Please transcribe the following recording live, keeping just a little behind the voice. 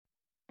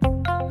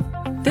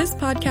This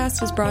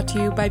podcast is brought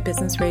to you by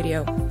Business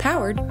Radio,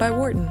 powered by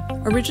Wharton,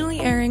 originally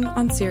airing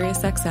on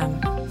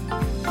SiriusXM.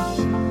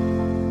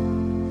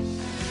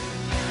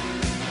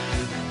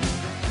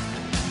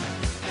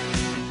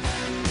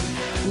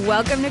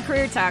 Welcome to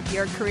Career Talk,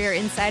 your career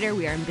insider.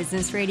 We are in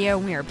Business Radio,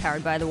 and we are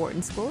powered by the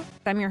Wharton School.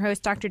 I'm your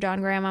host, Dr. Dawn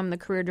Graham. I'm the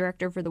career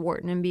director for the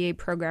Wharton MBA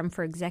program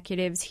for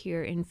executives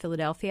here in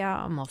Philadelphia.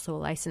 I'm also a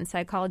licensed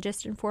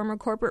psychologist and former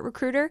corporate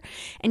recruiter.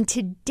 And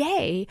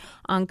today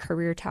on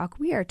Career Talk,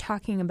 we are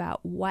talking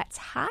about what's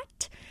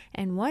hot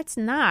and what's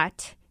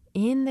not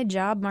in the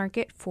job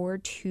market for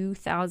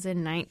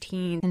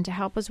 2019. And to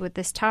help us with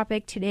this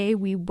topic today,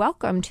 we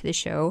welcome to the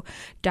show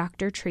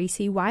Dr.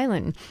 Tracy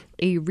Weiland,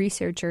 a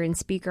researcher and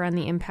speaker on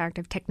the impact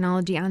of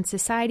technology on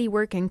society,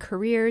 work, and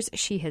careers.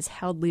 She has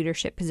held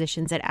leadership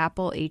positions at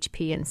Apple,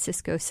 HP, and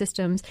Cisco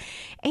Systems,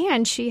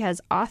 and she has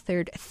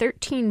authored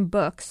 13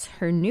 books.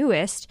 Her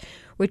newest,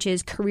 which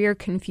is Career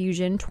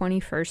Confusion,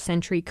 21st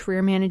Century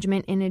Career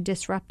Management in a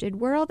Disrupted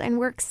World. And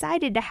we're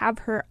excited to have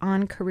her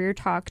on Career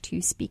Talk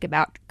to speak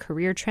about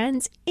career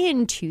trends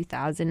in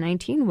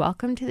 2019.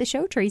 Welcome to the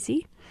show,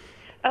 Tracy.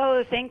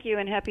 Oh, thank you,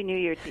 and Happy New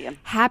Year to you.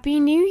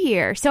 Happy New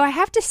Year. So I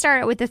have to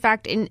start with the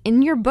fact,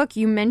 in your book,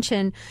 you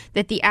mention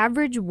that the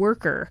average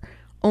worker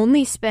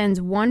only spends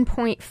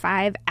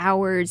 1.5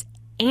 hours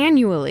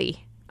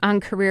annually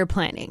on career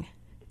planning.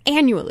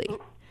 Annually.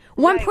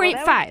 Right,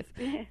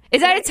 1.5.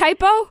 Is that a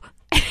typo?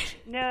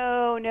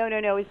 No.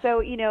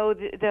 So,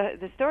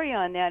 the story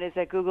on that is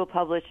that Google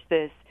published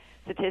this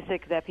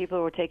statistic that people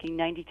were taking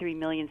 93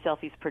 million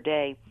selfies per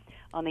day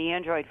on the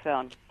Android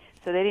phone.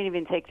 So they didn't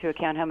even take into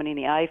account how many in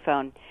the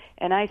iPhone.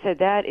 And I said,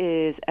 that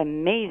is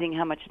amazing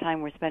how much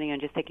time we're spending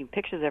on just taking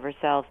pictures of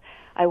ourselves.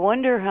 I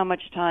wonder how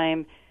much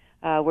time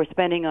we're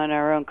spending on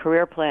our own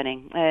career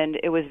planning. And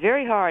it was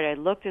very hard. I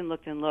looked, and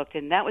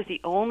that was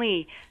the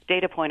only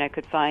data point I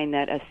could find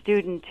that a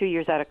student 2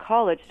 years out of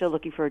college still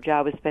looking for a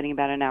job was spending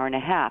about an hour and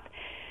a half.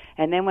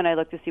 And then when I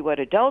looked to see what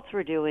adults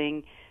were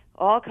doing,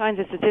 all kinds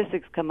of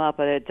statistics come up.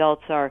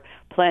 Adults are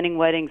planning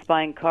weddings,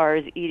 buying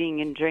cars,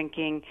 eating and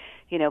drinking,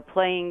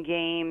 playing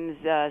games,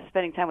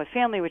 spending time with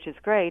family, which is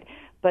great.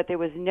 But there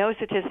was no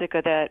statistic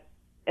that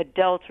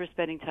adults were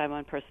spending time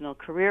on personal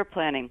career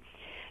planning.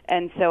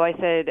 And so I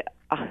said,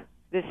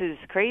 this is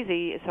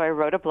crazy. So I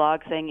wrote a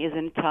blog saying,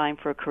 isn't it time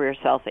for a career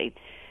selfie?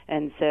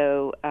 And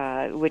so,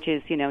 which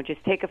is,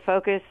 just take a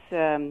focus,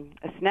 a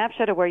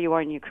snapshot of where you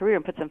are in your career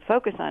and put some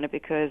focus on it,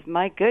 because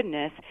my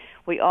goodness,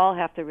 we all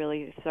have to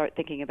really start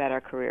thinking about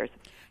our careers.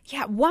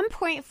 Yeah,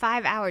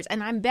 1.5 hours.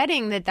 And I'm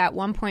betting that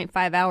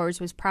 1.5 hours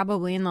was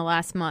probably in the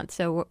last month.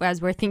 So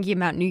as we're thinking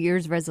about New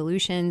Year's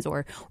resolutions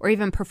or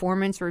even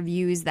performance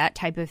reviews, that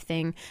type of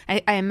thing,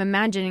 I am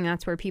imagining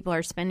that's where people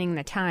are spending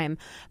the time.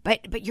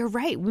 But you're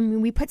right.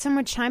 When we put so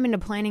much time into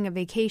planning a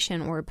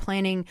vacation or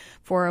planning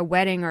for a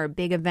wedding or a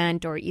big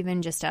event or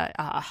even just a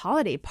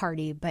holiday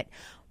party, but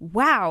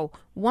wow,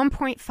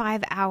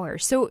 1.5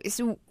 hours. So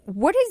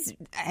what is,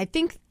 I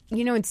think,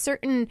 in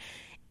certain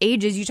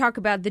ages, you talk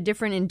about the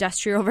different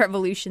industrial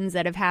revolutions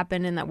that have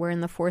happened and that we're in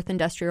the fourth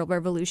industrial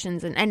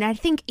revolutions. And I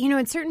think,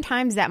 at certain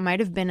times that might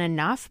have been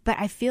enough, but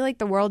I feel like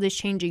the world is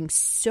changing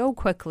so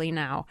quickly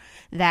now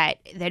that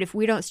if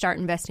we don't start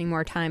investing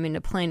more time into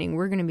planning,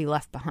 we're going to be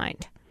left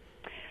behind.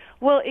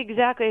 Well,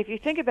 exactly. If you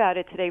think about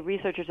it today,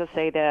 researchers will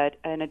say that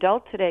an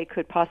adult today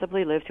could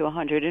possibly live to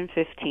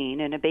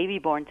 115, and a baby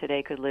born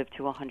today could live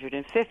to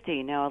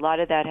 150. Now, a lot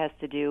of that has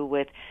to do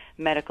with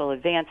medical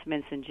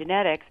advancements and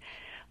genetics.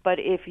 But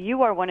if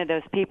you are one of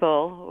those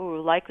people who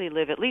likely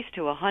live at least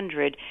to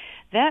 100,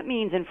 that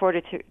means in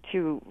order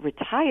to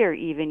retire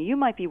even, you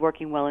might be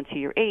working well into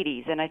your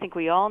 80s. And I think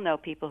we all know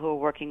people who are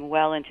working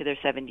well into their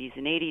 70s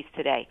and 80s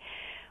today,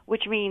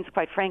 which means,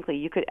 quite frankly,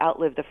 you could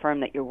outlive the firm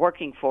that you're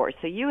working for.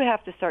 So you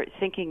have to start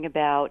thinking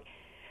about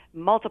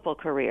multiple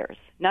careers,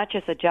 not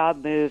just a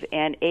job move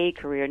and a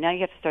career. Now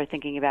you have to start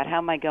thinking about, how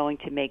am I going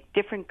to make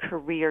different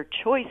career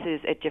choices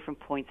at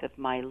different points of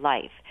my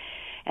life?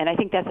 And I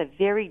think that's a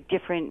very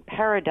different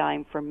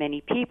paradigm for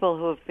many people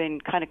who have been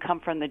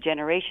come from the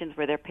generations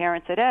where their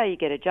parents said, you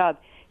get a job,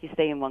 you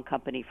stay in one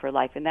company for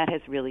life. And that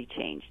has really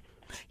changed.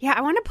 Yeah,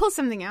 I want to pull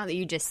something out that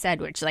you just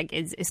said, which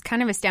is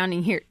kind of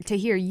astounding to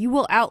hear. You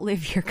will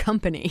outlive your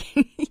company.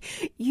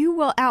 You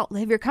will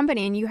outlive your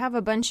company. And you have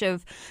a bunch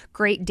of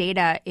great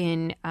data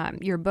in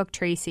your book,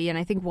 Tracy. And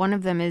I think one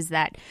of them is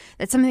that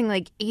something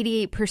like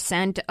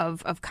 88%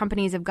 of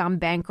companies have gone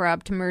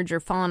bankrupt, merged, or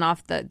fallen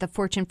off the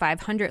Fortune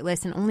 500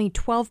 list. And only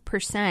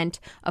 12%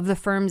 of the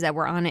firms that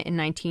were on it in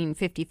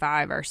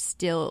 1955 are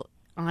still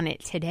on it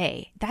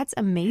today. That's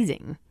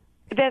amazing.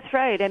 That's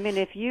right. I mean,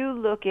 if you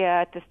look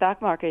at the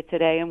stock market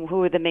today and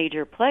who are the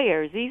major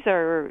players, these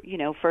are,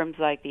 firms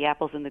like the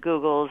Apples and the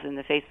Googles and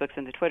the Facebooks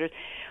and the Twitters,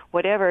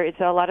 whatever. It's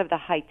a lot of the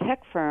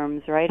high-tech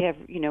firms, right, have,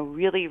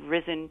 really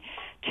risen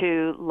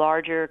to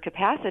larger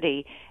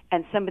capacity.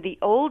 And some of the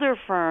older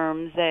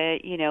firms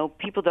that,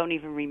 people don't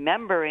even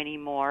remember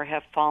anymore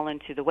have fallen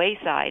to the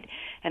wayside.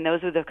 And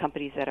those are the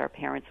companies that our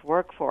parents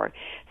work for.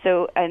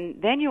 So,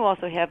 and then you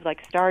also have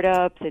like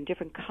startups and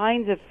different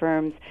kinds of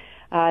firms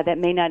that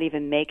may not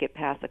even make it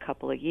past a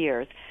couple of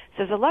years.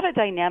 So there's a lot of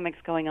dynamics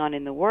going on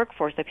in the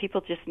workforce that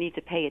people just need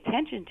to pay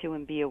attention to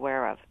and be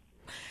aware of.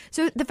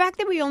 So the fact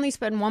that we only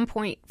spend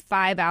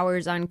 1.5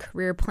 hours on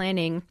career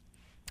planning,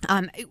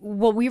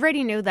 well, we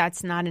already know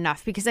that's not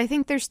enough, because I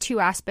think there's two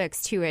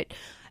aspects to it.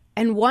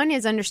 And one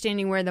is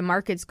understanding where the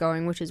market's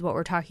going, which is what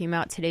we're talking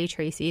about today,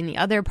 Tracy. And the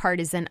other part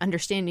is then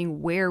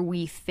understanding where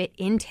we fit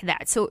into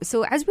that. So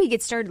as we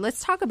get started,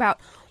 let's talk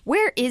about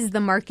where is the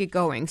market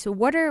going? So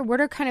what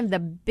are kind of the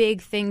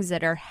big things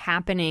that are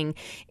happening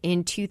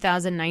in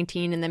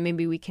 2019? And then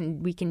maybe we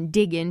can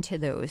dig into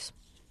those.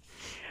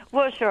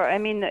 Well, sure. I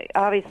mean,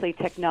 obviously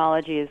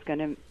technology is going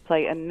to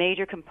play a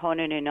major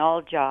component in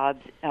all jobs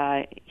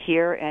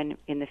here and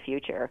in the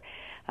future.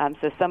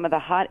 So some of the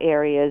hot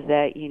areas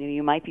that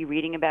you might be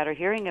reading about or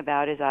hearing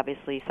about is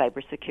obviously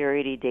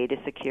cybersecurity, data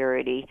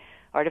security,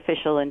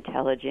 artificial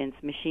intelligence,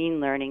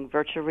 machine learning,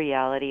 virtual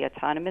reality,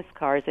 autonomous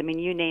cars. I mean,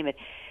 you name it.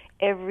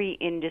 Every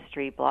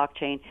industry,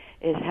 blockchain,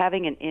 is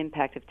having an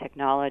impact of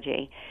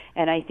technology.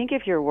 And I think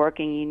if you're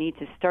working, you need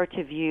to start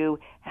to view,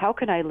 how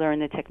can I learn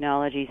the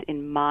technologies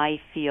in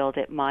my field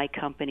at my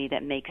company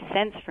that makes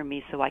sense for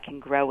me so I can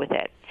grow with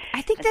it?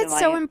 I think that's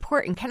so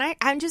important.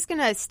 I'm just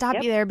going to stop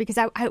you there, because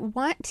I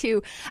want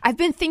to, I've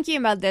been thinking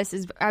about this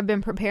as I've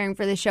been preparing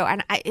for the show,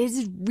 and it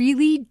is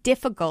really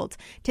difficult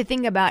to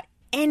think about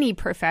any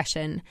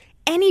profession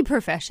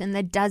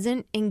that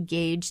doesn't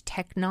engage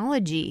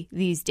technology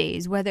these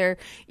days, whether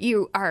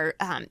you are,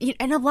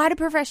 and a lot of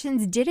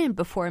professions didn't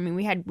before. I mean,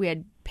 we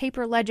had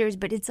paper ledgers,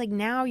 but it's like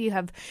now you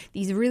have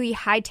these really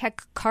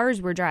high-tech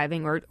cars we're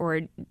driving,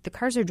 or the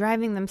cars are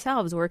driving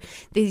themselves, or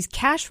these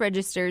cash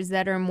registers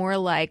that are more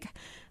like,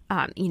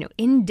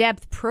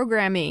 in-depth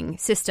programming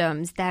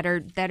systems that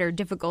are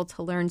difficult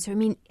to learn. So, I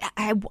mean,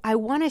 I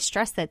want to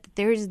stress that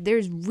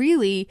there's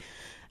really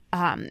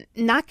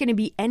not going to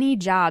be any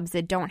jobs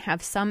that don't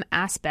have some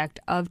aspect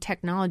of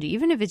technology,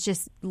 even if it's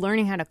just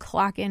learning how to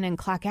clock in and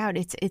clock out.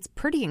 It's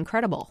pretty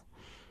incredible.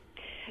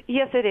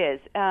 Yes, it is.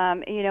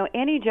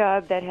 Any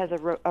job that has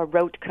a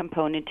rote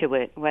component to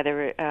it,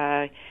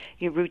 whether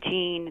your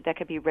routine that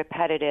could be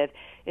repetitive,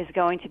 is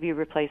going to be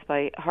replaced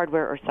by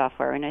hardware or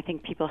software. And I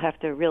think people have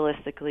to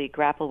realistically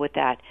grapple with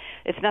that.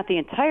 It's not the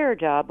entire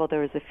job, although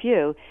there's a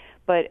few,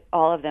 but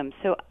all of them.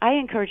 So I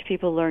encourage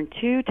people to learn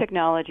 2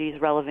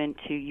 technologies relevant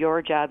to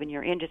your job and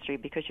your industry,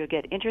 because you'll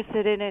get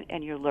interested in it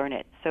and you'll learn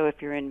it. So if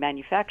you're in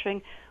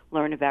manufacturing,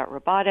 learn about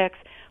robotics,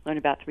 learn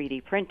about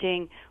 3D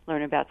printing,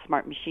 learn about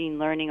smart machine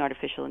learning,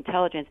 artificial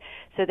intelligence,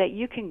 so that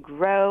you can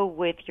grow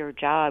with your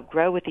job,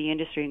 grow with the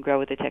industry, and grow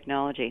with the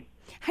technology.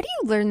 How do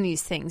you learn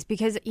these things?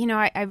 Because,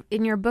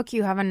 in your book,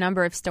 you have a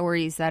number of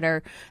stories that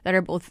are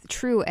both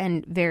true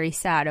and very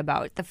sad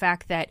about the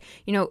fact that,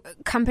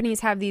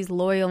 companies have these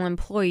loyal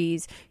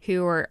employees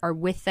who are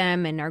with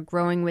them and are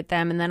growing with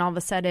them. And then all of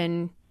a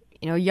sudden,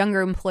 a younger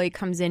employee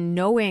comes in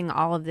knowing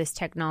all of this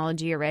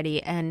technology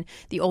already, and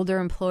the older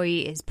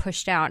employee is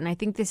pushed out. And I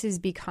think this is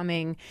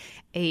becoming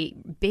a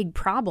big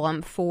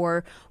problem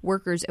for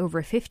workers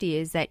over 50,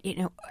 is that,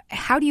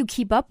 how do you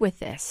keep up with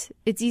this?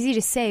 It's easy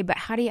to say, but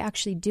how do you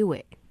actually do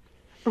it?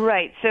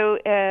 Right. So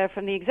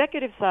from the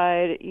executive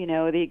side,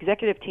 the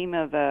executive team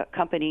of a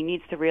company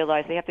needs to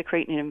realize they have to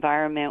create an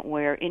environment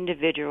where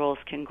individuals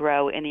can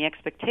grow, and the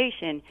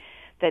expectation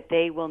that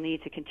they will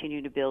need to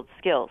continue to build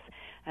skills.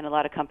 And a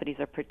lot of companies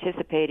are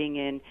participating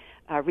in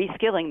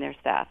reskilling their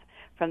staff.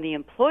 From the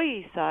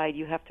employee side,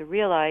 you have to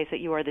realize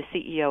that you are the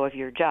CEO of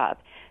your job.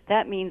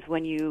 That means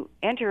when you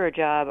enter a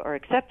job or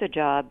accept a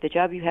job, the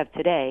job you have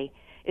today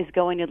is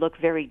going to look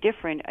very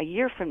different a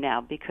year from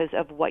now because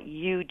of what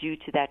you do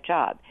to that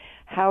job.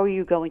 How are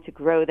you going to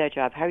grow that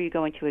job? How are you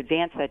going to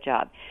advance that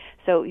job?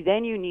 So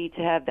then you need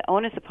to have the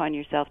onus upon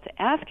yourself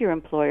to ask your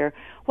employer,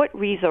 what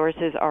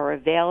resources are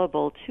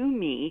available to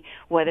me,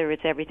 whether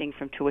it's everything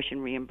from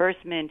tuition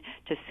reimbursement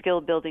to skill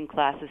building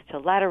classes to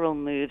lateral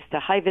moves to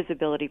high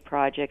visibility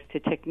projects to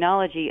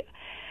technology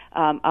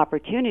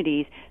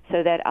opportunities,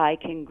 so that I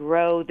can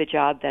grow the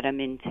job that I'm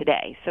in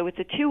today. So it's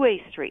a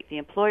two-way street. The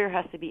employer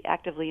has to be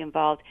actively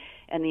involved,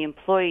 and the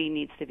employee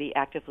needs to be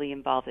actively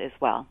involved as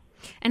well.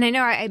 And I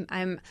know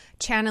I'm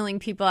channeling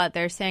people out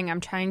there saying,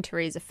 I'm trying to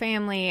raise a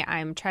family.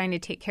 I'm trying to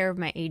take care of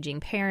my aging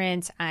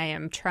parents. I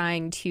am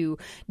trying to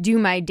do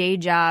my day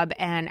job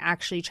and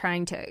actually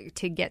trying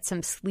to get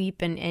some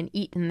sleep and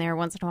eat in there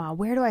once in a while.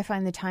 Where do I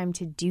find the time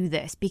to do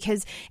this?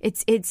 Because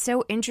it's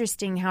so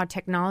interesting how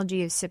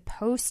technology is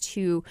supposed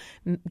to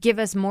give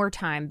us more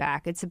time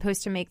back. It's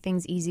supposed to make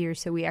things easier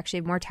so we actually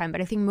have more time.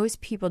 But I think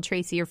most people,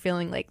 Tracy, are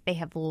feeling like they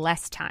have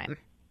less time.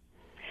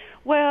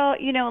 Well,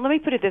 let me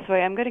put it this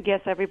way. I'm going to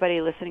guess everybody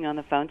listening on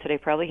the phone today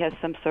probably has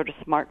some sort of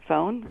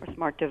smartphone or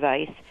smart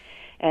device,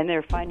 and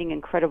they're finding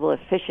incredible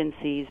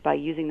efficiencies by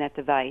using that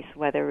device,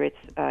 whether it's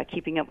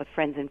keeping up with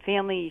friends and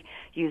family,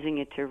 using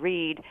it to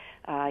read,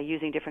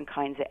 using different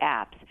kinds of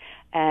apps.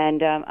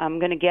 And I'm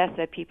going to guess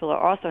that people are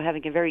also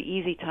having a very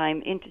easy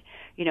time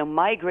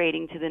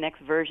migrating to the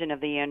next version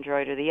of the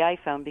Android or the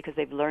iPhone because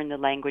they've learned the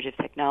language of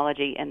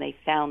technology and they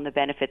found the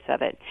benefits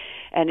of it.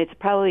 And it's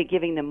probably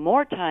giving them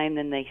more time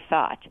than they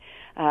thought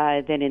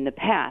than in the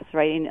past,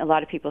 right? And a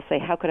lot of people say,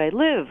 how could I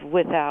live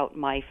without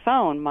my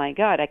phone? My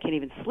God, I can't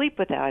even sleep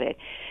without it.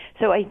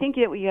 So I think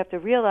that what you have to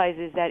realize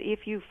is that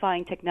if you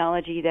find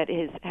technology that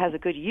has a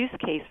good use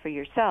case for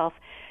yourself,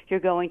 you're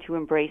going to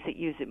embrace it,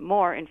 use it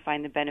more, and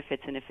find the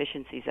benefits and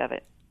efficiencies of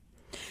it.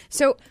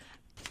 So,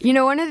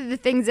 one of the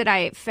things that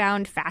I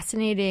found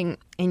fascinating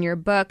in your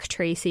book,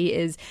 Tracy,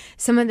 is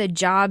some of the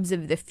jobs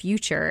of the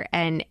future.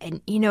 And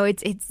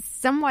it's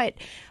somewhat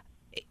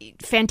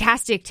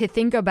fantastic to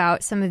think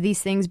about some of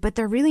these things, but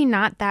they're really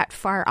not that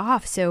far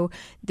off. So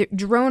the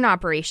drone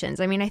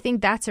operations, I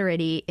think that's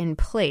already in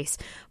place.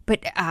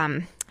 But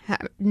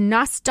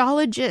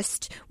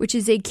nostalgist, which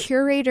is a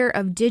curator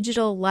of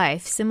digital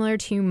life, similar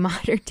to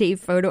modern day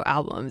photo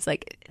albums,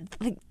 like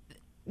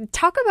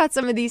talk about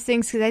some of these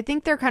things, because I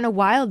think they're kind of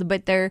wild,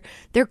 but they're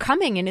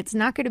coming, and it's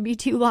not going to be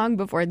too long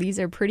before these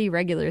are pretty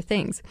regular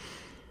things.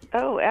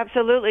 Oh,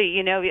 absolutely.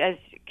 As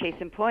case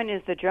in point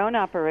is the drone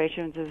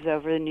operations is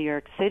over in New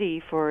York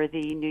City for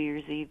the New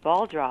Year's Eve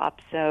ball drop.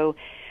 So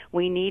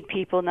we need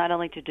people not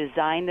only to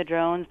design the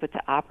drones, but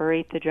to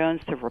operate the drones,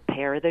 to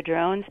repair the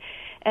drones.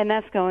 And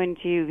that's going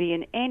to be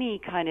in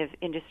any kind of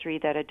industry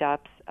that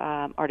adopts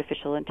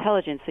artificial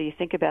intelligence. So you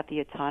think about the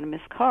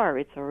autonomous car.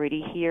 It's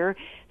already here.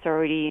 It's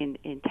already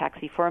in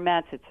taxi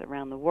formats. It's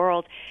around the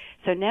world.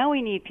 So now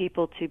we need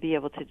people to be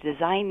able to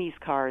design these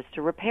cars,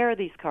 to repair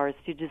these cars,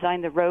 to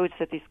design the roads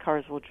that these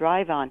cars will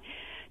drive on,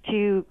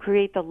 to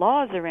create the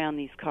laws around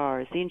these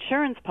cars, the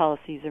insurance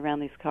policies around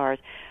these cars.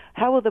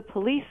 How will the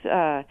police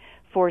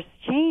force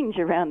change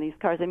around these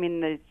cars?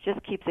 It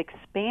just keeps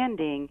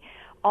expanding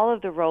all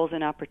of the roles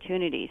and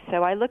opportunities.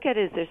 So I look at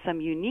it as there's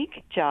some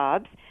unique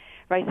jobs,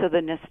 right? So the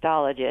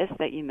nostalgist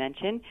that you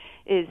mentioned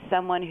is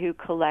someone who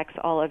collects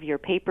all of your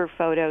paper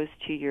photos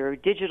to your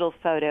digital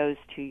photos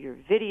to your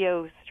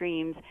video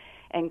streams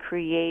and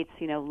creates,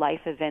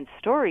 life event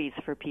stories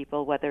for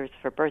people, whether it's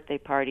for birthday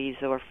parties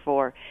or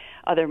for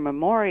other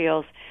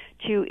memorials,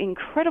 to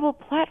incredible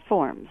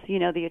platforms.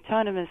 The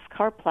autonomous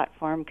car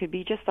platform could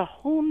be just a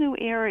whole new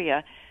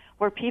area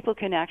where people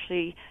can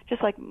actually,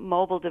 just like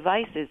mobile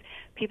devices,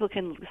 people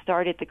can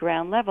start at the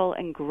ground level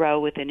and grow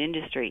within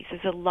industries.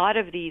 There's a lot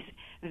of these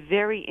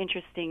very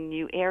interesting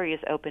new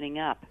areas opening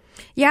up.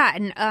 Yeah,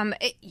 and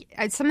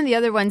some of the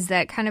other ones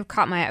that kind of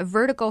caught my eye,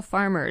 vertical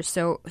farmers,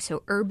 so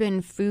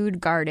urban food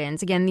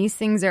gardens. Again, these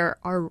things are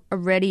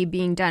already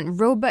being done.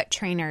 Robot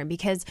trainer,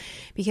 because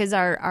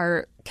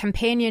our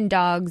companion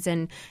dogs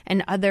and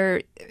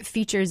other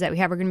features that we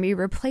have are going to be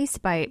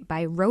replaced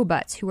by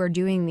robots who are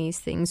doing these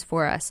things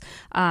for us.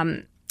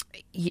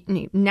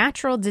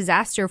 Natural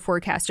disaster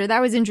forecaster. That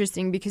was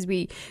interesting because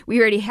we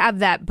already have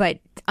that, but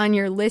on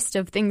your list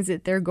of things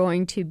that they're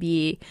going to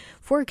be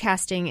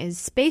forecasting is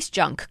space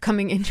junk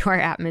coming into our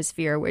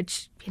atmosphere,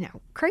 which,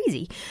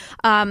 crazy.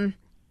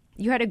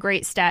 You had a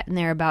great stat in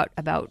there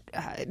about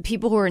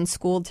people who are in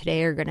school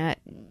today are going to,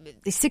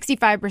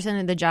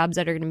 65% of the jobs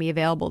that are going to be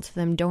available to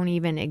them don't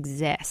even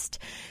exist.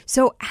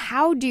 So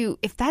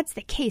if that's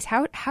the case,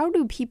 how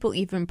do people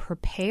even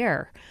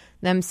prepare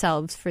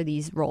themselves for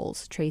these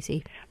roles,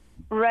 Tracy?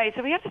 Right.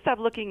 So we have to stop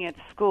looking at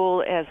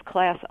school as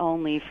class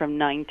only from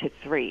 9 to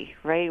 3,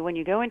 right? When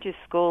you go into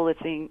school,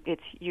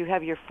 it's you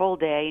have your full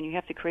day and you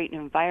have to create an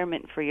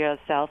environment for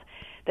yourself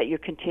that you're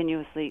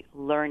continuously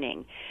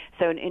learning.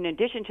 So in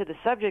addition to the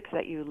subjects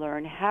that you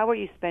learn, how are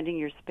you spending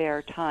your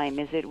spare time?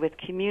 Is it with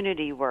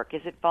community work?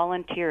 Is it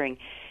volunteering?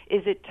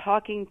 Is it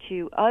talking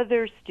to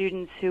other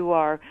students who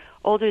are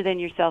older than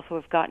yourself who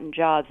have gotten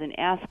jobs and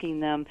asking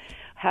them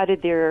how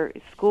did their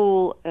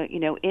school,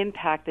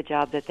 impact the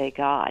job that they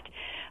got?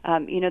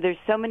 There's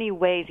so many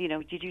ways,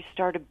 did you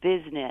start a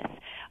business?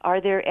 Are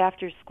there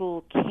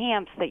after-school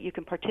camps that you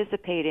can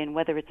participate in,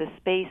 whether it's a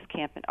space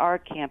camp, an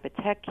art camp, a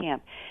tech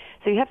camp?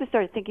 So you have to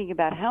start thinking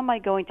about how am I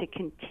going to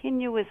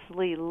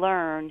continuously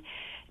learn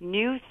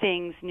new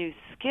things, new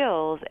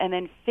skills, and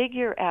then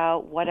figure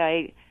out what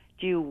I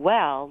do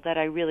well that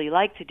I really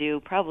like to do,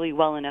 probably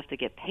well enough to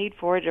get paid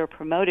for it or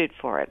promoted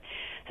for it.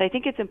 So I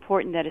think it's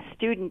important that a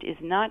student is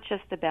not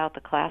just about the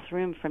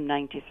classroom from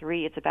 9 to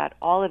 3. It's about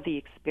all of the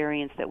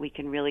experience that we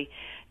can really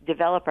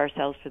develop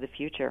ourselves for the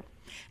future.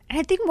 And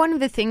I think one of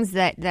the things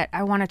that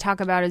I want to talk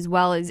about as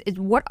well is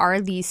what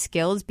are these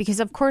skills? Because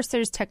of course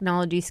there's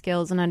technology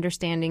skills and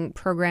understanding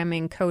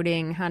programming,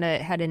 coding, how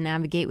to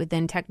navigate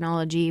within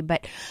technology.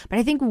 But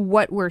I think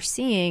what we're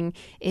seeing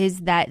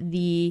is that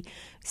the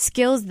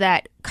skills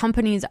that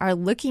companies are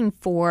looking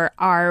for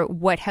are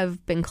what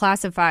have been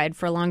classified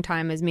for a long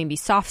time as maybe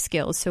soft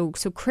skills. So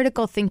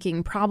critical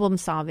thinking, problem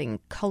solving,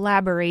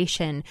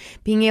 collaboration,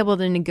 being able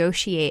to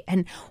negotiate.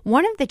 And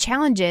one of the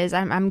challenges,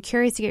 I'm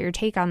curious to get your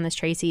take on this,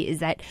 Tracy, is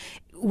that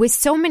with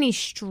so many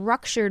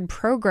structured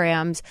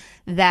programs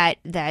that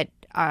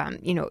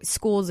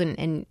schools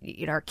and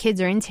our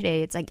kids are in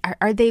today, it's like,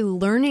 are they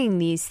learning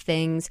these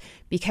things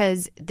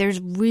because there's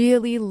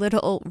really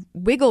little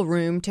wiggle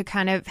room to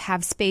kind of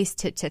have space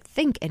to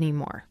think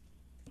anymore?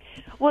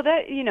 Well,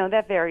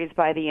 that varies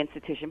by the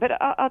institution. But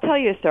I'll tell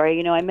you a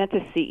story. I met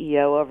the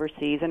CEO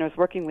overseas, and I was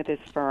working with his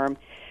firm,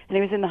 and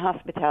he was in the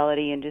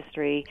hospitality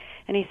industry.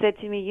 And he said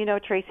to me,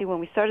 Tracy, when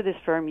we started this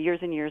firm years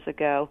and years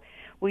ago,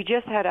 we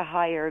just had to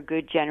hire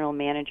good general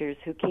managers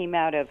who came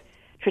out of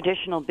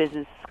traditional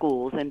business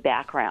schools and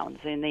backgrounds,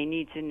 and they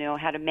need to know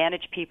how to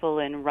manage people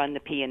and run the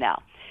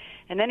P&L.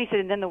 And then he said,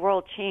 and then the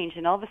world changed,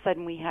 and all of a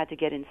sudden we had to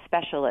get in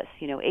specialists,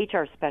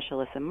 HR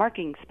specialists and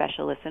marketing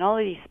specialists and all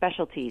of these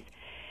specialties.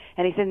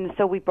 And he said, and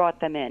so we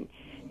brought them in.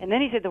 And then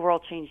he said the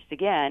world changed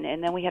again,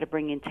 and then we had to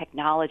bring in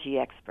technology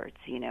experts,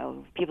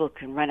 people who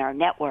can run our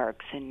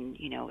networks and,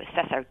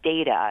 assess our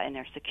data and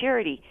our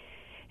security.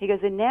 He goes,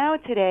 and now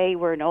today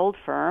we're an old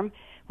firm,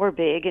 we're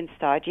big and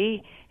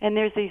stodgy, and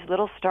there's these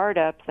little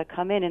startups that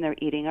come in and they're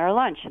eating our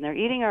lunch. And they're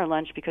eating our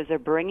lunch because they're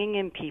bringing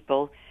in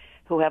people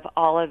who have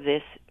all of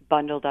this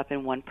bundled up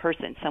in one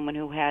person, someone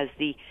who has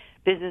the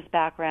business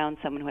background,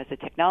 someone who has the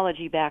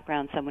technology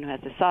background, someone who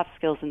has the soft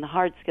skills and the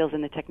hard skills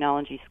and the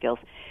technology skills.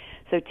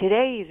 So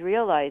today he's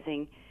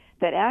realizing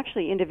that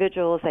actually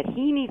individuals that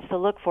he needs to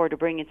look for to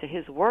bring into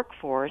his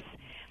workforce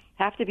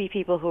have to be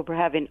people who are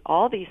having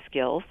all these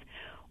skills,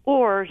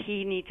 or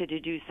he needed to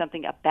do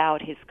something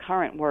about his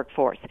current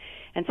workforce.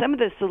 And some of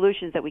the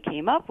solutions that we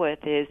came up with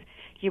is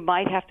you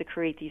might have to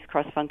create these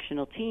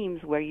cross-functional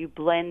teams where you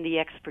blend the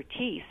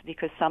expertise,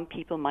 because some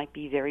people might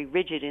be very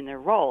rigid in their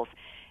roles,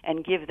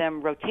 and give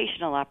them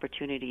rotational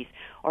opportunities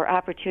or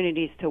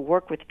opportunities to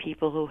work with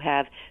people who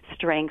have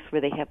strengths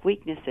where they have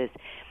weaknesses.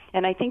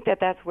 And I think that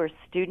that's where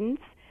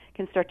students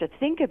can start to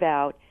think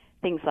about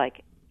things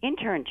like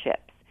internships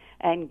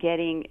and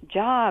getting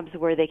jobs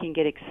where they can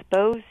get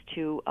exposed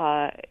to,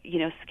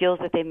 skills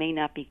that they may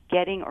not be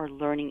getting or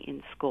learning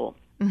in school.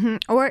 Mm-hmm.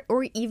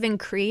 Or even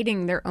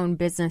creating their own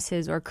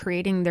businesses or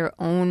creating their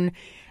own,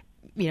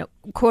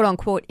 quote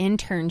unquote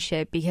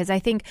internship, because I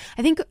think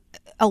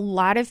a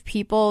lot of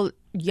people,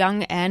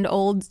 young and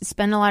old,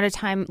 spend a lot of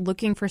time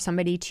looking for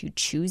somebody to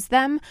choose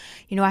them.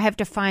 I have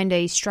to find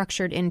a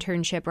structured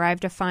internship, or I have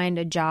to find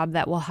a job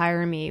that will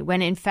hire me,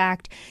 when in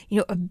fact,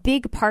 a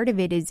big part of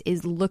it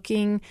is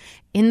looking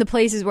in the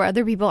places where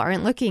other people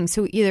aren't looking.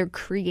 So either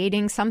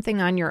creating something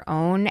on your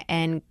own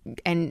and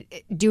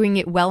doing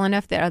it well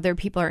enough that other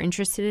people are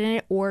interested in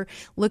it, or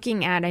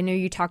looking at, I know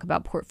you talk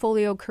about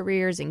portfolio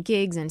careers and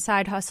gigs and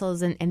side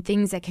hustles and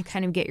things that can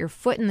kind of get your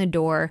foot in the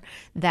door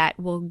that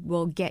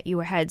will get you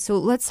ahead. So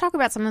let's talk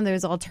about some of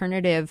those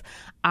alternative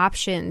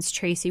options,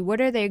 Tracy.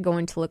 What are they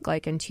going to look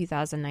like in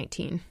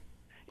 2019?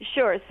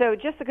 Sure. So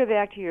just to go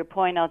back to your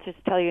point, I'll just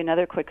tell you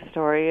another quick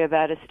story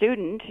about a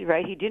student,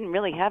 right? He didn't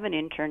really have an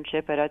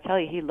internship, but I'll tell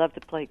you he loved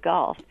to play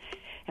golf.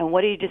 And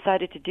what he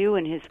decided to do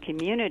in his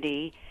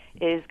community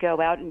is go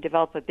out and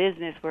develop a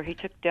business where he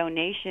took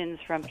donations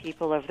from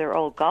people of their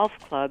old golf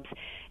clubs,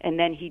 and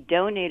then he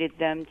donated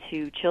them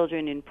to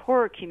children in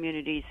poorer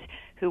communities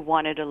who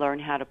wanted to learn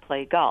how to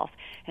play golf.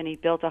 And he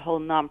built a whole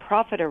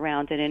nonprofit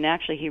around it, and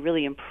actually he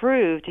really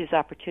improved his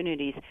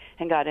opportunities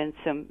and got in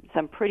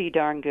some pretty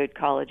darn good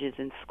colleges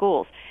and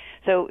schools.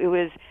 So it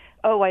was,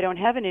 I don't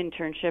have an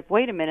internship.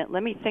 Wait a minute,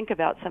 let me think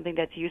about something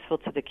that's useful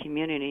to the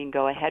community and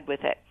go ahead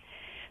with it.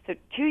 So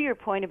to your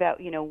point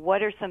about,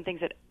 what are some things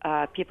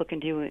that people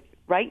can do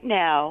right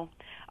now,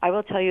 I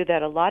will tell you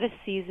that a lot of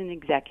seasoned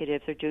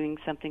executives are doing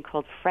something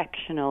called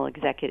fractional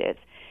executives.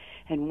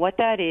 And what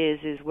that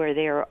is where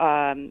they're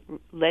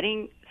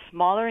letting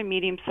smaller and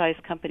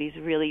medium-sized companies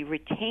really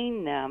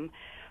retain them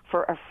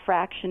for a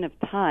fraction of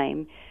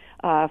time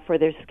for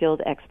their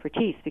skilled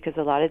expertise, because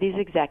a lot of these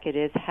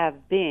executives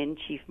have been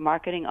chief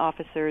marketing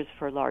officers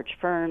for large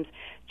firms,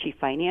 chief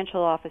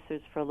financial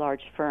officers for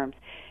large firms.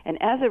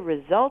 And as a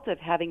result of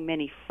having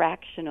many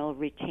fractional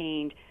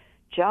retained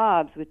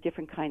jobs with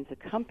different kinds of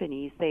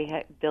companies,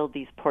 they build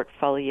these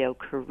portfolio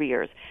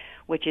careers,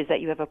 which is that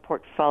you have a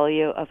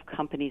portfolio of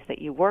companies that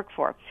you work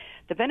for.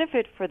 The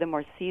benefit for the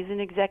more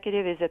seasoned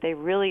executive is that they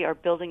really are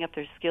building up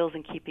their skills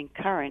and keeping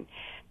current.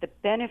 The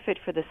benefit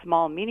for the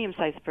small,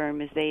 medium-sized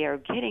firm is they are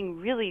getting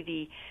really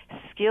the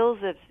skills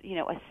of,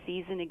 a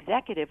seasoned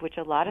executive, which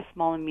a lot of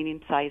small and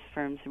medium-sized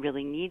firms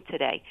really need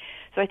today.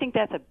 So I think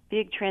that's a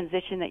big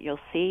transition that you'll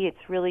see.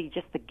 It's really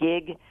just the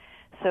gig,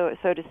 so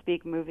to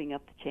speak, moving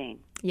up the chain.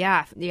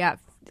 Yeah.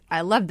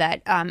 I love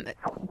that.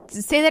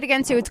 Say that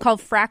again. So it's called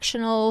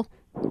fractional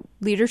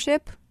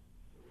leadership,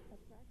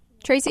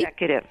 Tracy?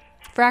 Executive.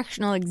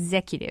 Fractional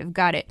executive.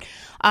 Got it.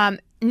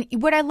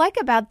 What I like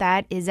about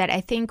that is that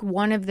I think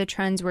one of the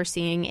trends we're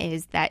seeing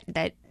is that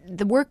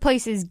the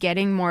workplace is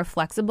getting more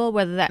flexible,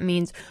 whether that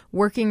means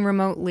working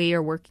remotely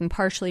or working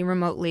partially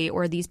remotely,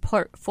 or these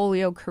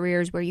portfolio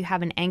careers where you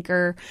have an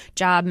anchor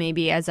job,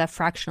 maybe as a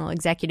fractional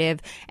executive,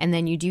 and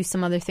then you do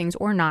some other things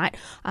or not.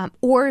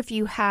 Or if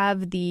you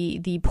have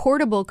the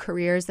portable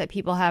careers that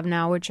people have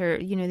now, which are,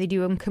 they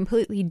do them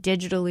completely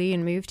digitally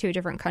and move to a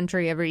different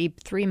country every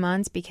 3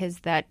 months because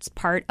that's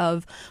part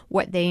of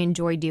what they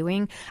enjoy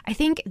doing. I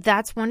think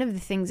that's one of the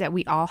things that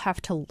we all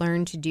have to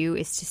learn to do,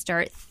 is to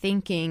start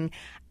thinking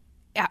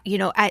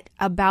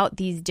about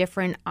these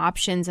different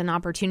options and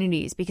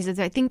opportunities, because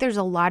I think there's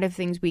a lot of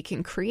things we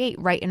can create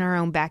right in our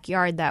own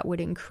backyard that would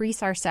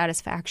increase our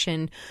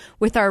satisfaction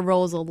with our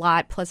roles a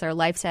lot, plus our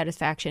life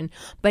satisfaction,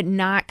 but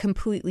not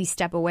completely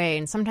step away.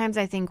 And sometimes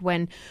I think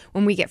when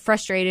we get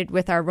frustrated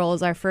with our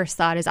roles, our first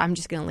thought is, I'm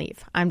just going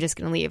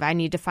to leave. I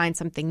need to find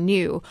something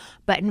new.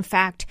 But in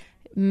fact,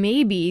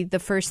 maybe the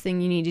first thing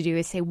you need to do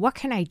is say, what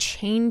can I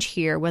change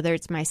here? Whether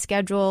it's my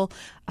schedule,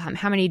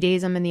 how many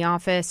days I'm in the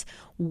office,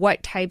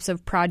 what types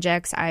of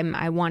projects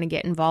I want to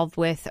get involved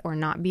with or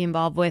not be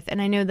involved with.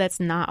 And I know that's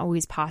not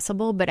always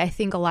possible, but I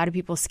think a lot of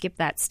people skip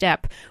that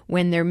step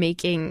when they're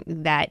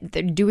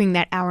they're doing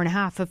that hour and a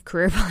half of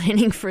career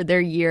planning for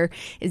their year,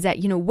 is that,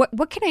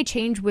 what can I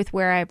change with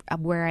where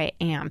I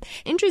am?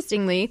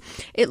 Interestingly,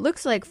 it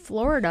looks like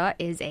Florida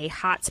is a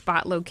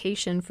hotspot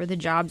location for the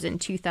jobs in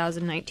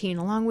 2019,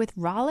 along with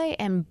Raleigh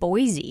and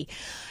Boise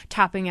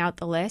topping out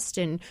the list.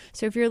 And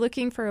so if you're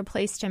looking for a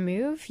place to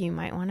move, you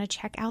might want to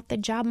check out the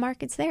job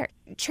markets there.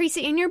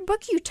 Tracy, in your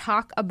book, you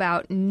talk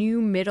about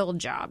new middle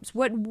jobs.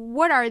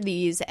 What are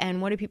these,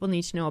 and what do people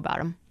need to know about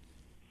them?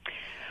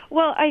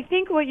 Well, I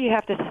think what you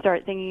have to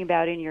start thinking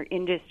about in your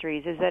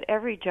industries is that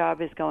every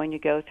job is going to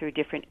go through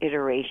different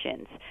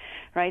iterations,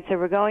 right? So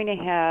we're going to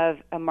have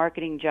a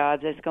marketing job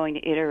that's going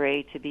to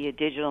iterate to be a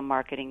digital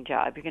marketing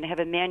job. You're going to have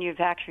a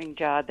manufacturing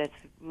job that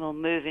will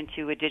move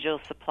into a digital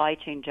supply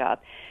chain job.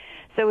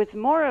 So it's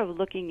more of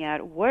looking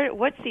at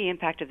what's the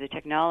impact of the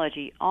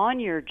technology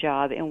on your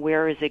job, and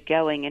where is it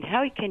going, and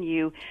how can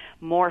you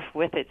morph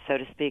with it, so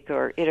to speak,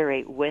 or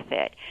iterate with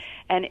it.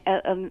 And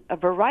a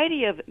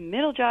variety of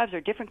middle jobs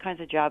or different kinds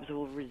of jobs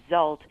will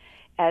result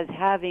as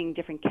having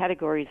different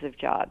categories of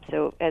jobs.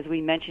 So as we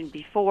mentioned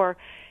before,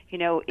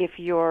 if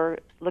you're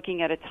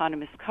looking at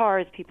autonomous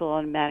cars, people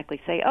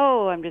automatically say,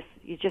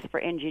 it's just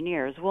for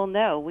engineers. Well,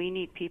 no, we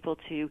need people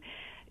to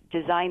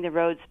design the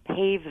roads,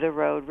 pave the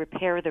road,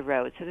 repair the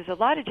road. So there's a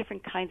lot of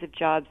different kinds of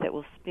jobs that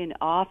will spin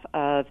off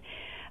of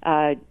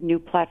new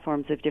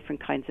platforms of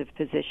different kinds of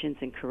positions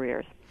and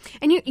careers.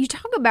 And you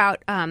talk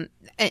about, and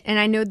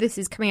I know this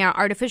is coming out,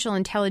 artificial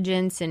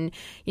intelligence, and,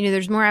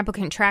 there's more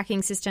applicant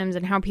tracking systems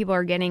and how people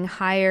are getting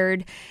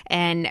hired.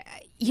 And,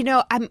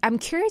 I'm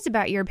curious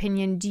about your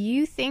opinion. Do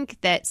you think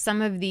that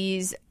some of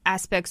these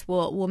aspects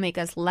will make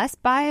us less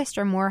biased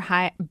or more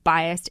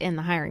biased in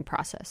the hiring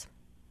process?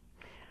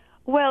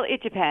 Well,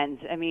 it depends.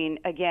 I mean,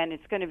 again,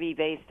 it's going to be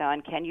based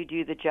on, can you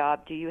do the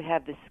job? Do you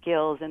have the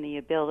skills and the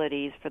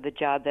abilities for the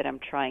job that I'm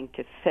trying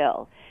to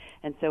fill?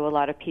 And so a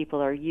lot of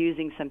people are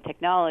using some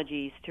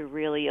technologies to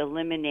really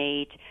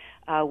eliminate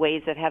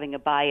ways of having a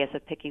bias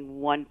of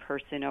picking one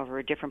person over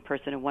a different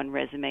person and one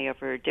resume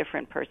over a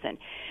different person.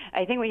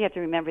 I think what you have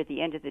to remember at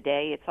the end of the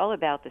day, it's all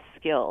about the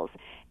skills.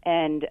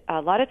 And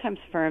a lot of times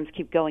firms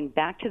keep going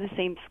back to the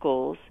same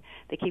schools.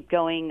 They keep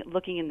going,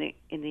 looking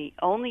in the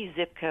only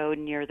zip code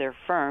near their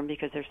firm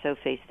because they're so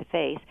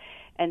face-to-face.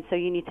 And so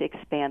you need to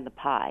expand the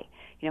pie.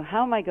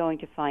 How am I going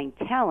to find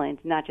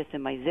talent, not just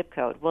in my zip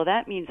code? Well,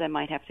 that means I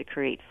might have to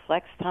create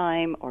flex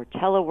time or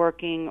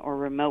teleworking or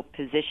remote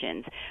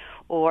positions.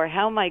 Or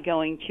how am I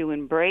going to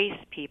embrace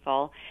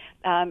people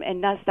and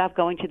not stop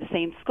going to the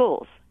same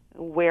schools?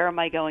 Where am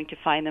I going to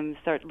find them?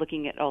 Start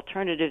looking at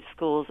alternative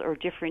schools or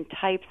different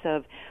types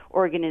of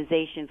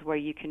organizations where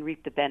you can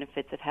reap the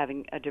benefits of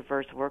having a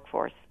diverse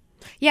workforce.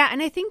 Yeah,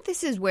 and I think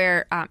this is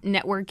where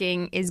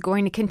networking is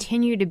going to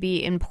continue to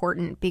be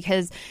important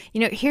because,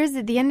 here's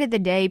at the end of the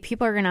day,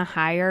 people are going to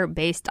hire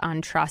based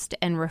on trust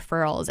and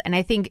referrals. And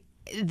I think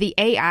the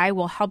AI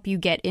will help you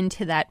get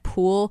into that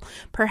pool,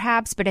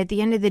 perhaps. But at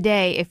the end of the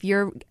day, if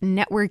you're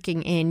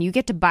networking in, you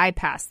get to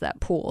bypass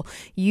that pool.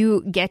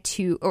 You get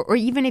to, or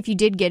even if you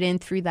did get in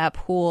through that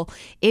pool,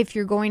 if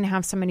you're going to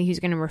have somebody who's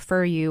going to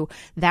refer you,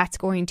 that's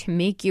going to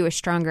make you a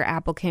stronger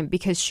applicant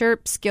because sure,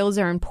 skills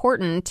are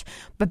important,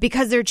 but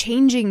because they're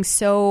changing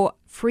so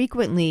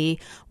frequently,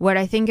 what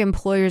I think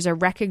employers are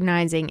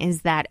recognizing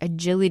is that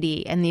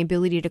agility and the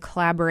ability to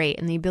collaborate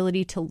and the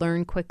ability to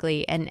learn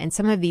quickly and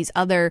some of these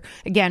other,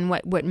 again,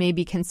 what may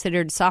be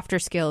considered softer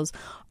skills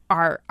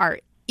are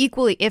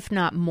equally, if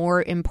not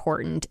more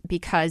important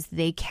because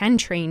they can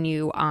train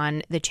you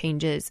on the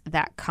changes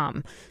that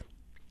come.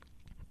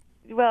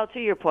 Well, to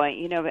your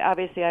point,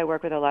 obviously I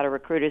work with a lot of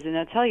recruiters, and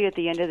I'll tell you at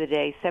the end of the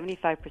day,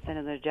 75%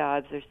 of the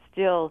jobs are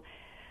still,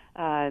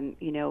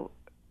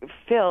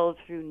 filled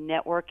through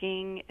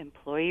networking,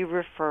 employee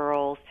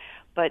referrals,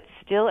 but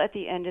still at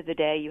the end of the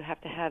day, you have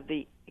to have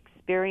the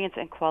experience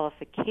and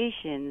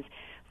qualifications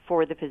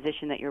for the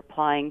position that you're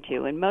applying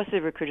to. And most of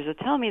the recruiters will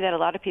tell me that a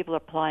lot of people are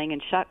applying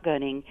and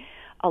shotgunning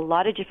a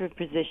lot of different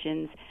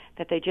positions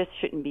that they just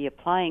shouldn't be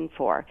applying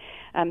for.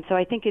 So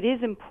I think it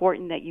is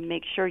important that you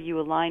make sure you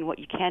align what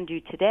you can do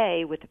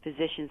today with the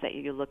positions that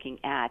you're looking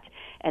at.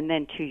 And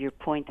then to your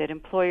point that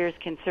employers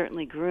can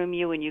certainly groom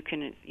you and you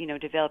can,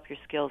 develop your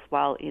skills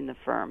while in the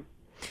firm.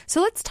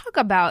 So let's talk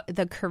about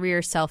the career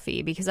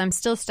selfie, because I'm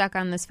still stuck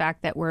on this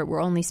fact that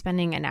we're only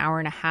spending an hour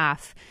and a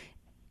half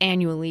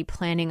annually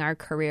planning our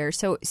career.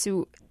 So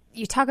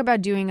you talk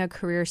about doing a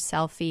career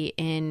selfie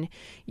in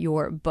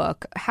your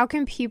book. How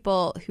can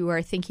people who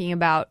are thinking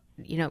about,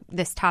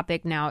 this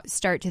topic now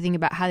start to think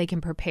about how they can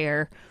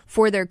prepare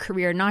for their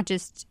career, not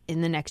just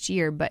in the next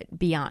year, but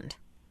beyond?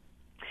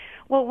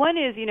 Well, one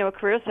is, a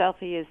career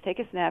selfie is take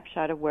a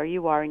snapshot of where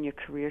you are in your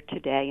career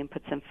today and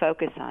put some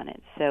focus on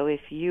it. So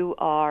if you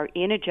are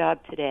in a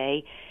job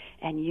today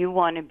and you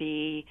want to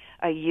be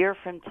a year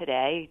from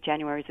today,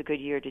 January is a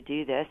good year to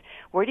do this,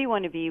 where do you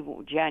want to be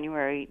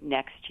January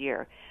next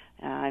year?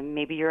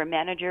 Maybe you're a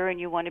manager and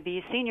you want to be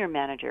a senior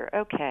manager.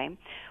 Okay.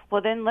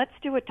 Well, then let's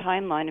do a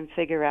timeline and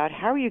figure out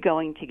how are you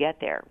going to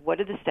get there?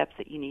 What are the steps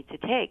that you need to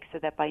take so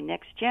that by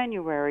next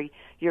January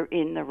you're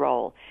in the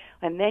role?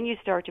 And then you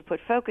start to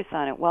put focus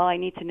on it. Well, I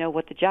need to know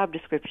what the job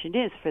description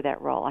is for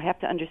that role. I have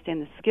to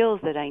understand the skills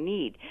that I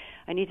need.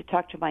 I need to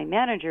talk to my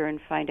manager and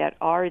find out,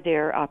 are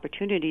there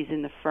opportunities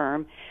in the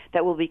firm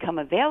that will become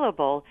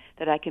available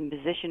that I can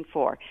position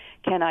for?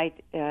 Can I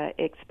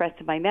express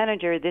to my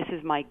manager, this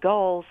is my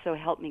goal, so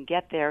help me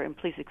get there, and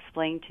please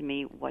explain to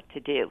me what to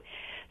do.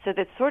 So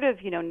that's sort of,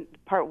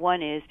 part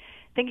one is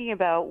thinking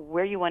about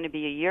where you want to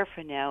be a year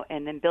from now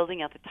and then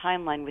building out the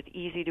timeline with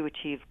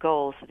easy-to-achieve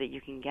goals so that you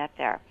can get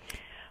there.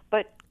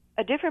 But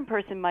a different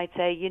person might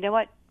say, you know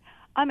what,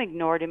 I'm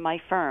ignored in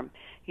my firm.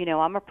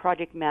 I'm a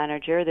project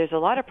manager. There's a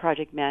lot of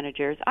project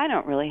managers. I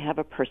don't really have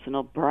a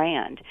personal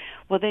brand.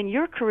 Well, then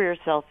your career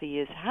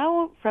selfie is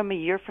how, from a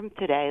year from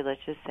today,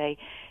 let's just say,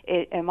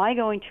 am I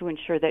going to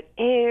ensure that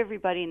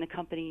everybody in the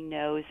company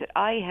knows that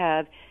I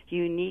have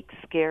unique,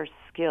 scarce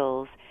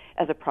skills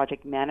as a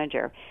project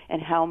manager,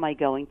 and how am I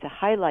going to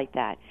highlight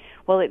that?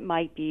 Well, it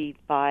might be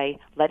by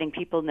letting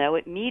people know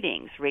at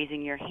meetings,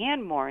 raising your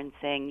hand more and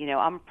saying,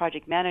 I'm a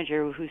project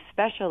manager who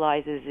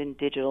specializes in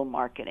digital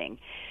marketing.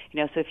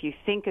 So if you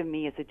think of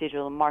me as a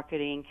digital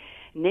marketing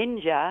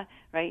ninja,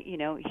 right,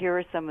 here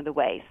are some of the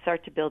ways.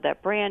 Start to build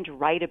that brand,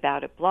 write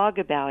about it, blog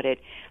about it,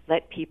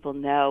 let people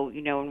know,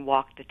 and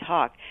walk the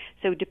talk.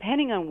 So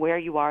depending on where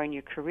you are in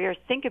your career,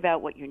 think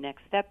about what your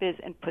next step is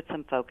and put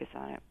some focus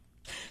on it.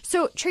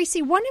 So,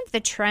 Tracy, one of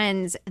the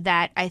trends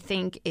that I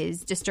think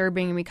is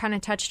disturbing, and we kind of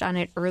touched on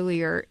it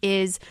earlier,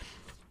 is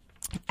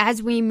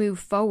as we move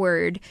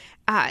forward,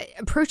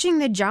 approaching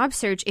the job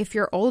search if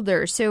you're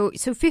older. So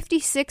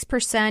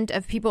 56%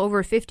 of people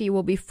over 50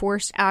 will be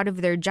forced out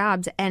of their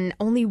jobs, and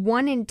only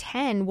 1 in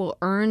 10 will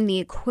earn the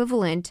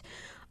equivalent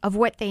of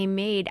what they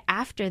made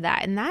after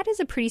that. And that is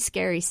a pretty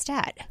scary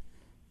stat.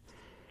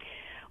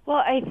 Well,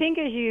 I think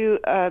as you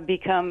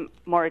become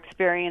more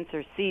experienced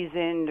or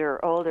seasoned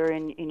or older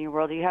in your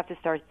world, you have to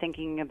start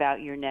thinking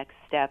about your next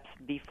steps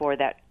before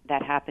that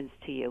happens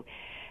to you.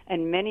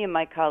 And many of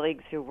my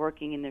colleagues who are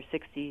working in their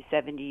 60s,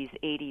 70s,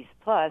 80s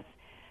plus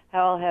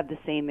all have the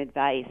same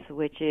advice,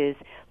 which is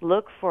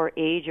look for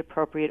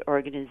age-appropriate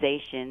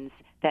organizations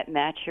that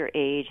match your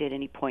age at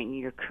any point in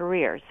your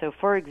career. So,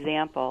 for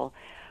example,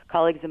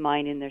 colleagues of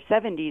mine in their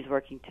 70s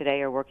working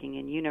today are working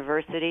in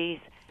universities,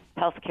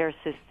 healthcare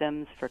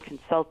systems, for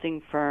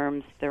consulting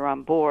firms. They're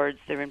on boards.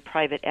 They're in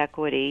private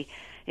equity,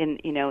 in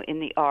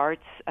the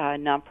arts,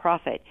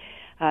 nonprofit.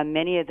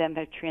 Many of them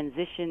have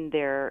transitioned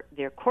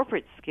their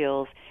corporate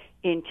skills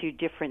into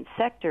different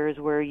sectors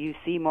where you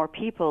see more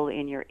people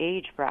in your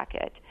age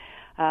bracket.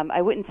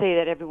 I wouldn't say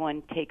that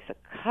everyone takes a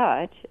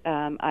cut.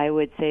 I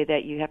would say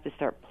that you have to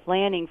start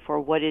planning for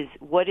what is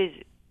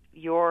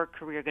your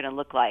career going to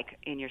look like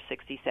in your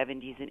 60s,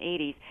 70s, and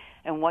 80s,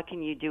 and what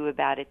can you do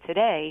about it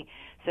today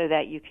so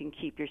that you can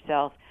keep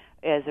yourself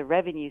as a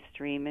revenue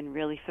stream and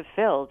really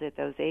fulfilled at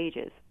those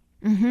ages.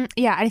 Mm-hmm.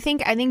 Yeah, I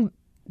think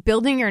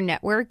building your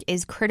network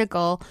is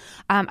critical.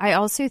 I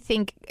also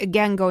think,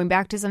 again, going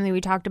back to something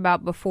we talked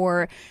about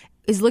before,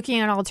 is looking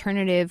at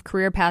alternative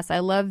career paths. I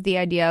love the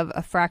idea of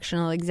a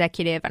fractional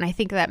executive, and I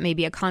think that may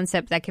be a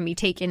concept that can be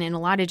taken in a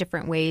lot of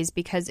different ways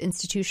because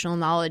institutional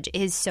knowledge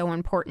is so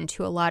important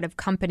to a lot of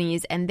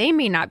companies, and they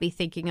may not be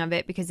thinking of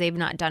it because they've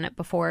not done it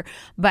before.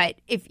 But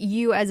if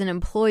you as an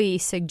employee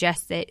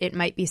suggest it, it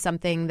might be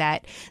something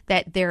that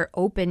they're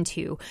open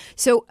to.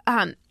 So,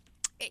 as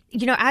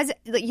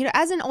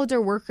an older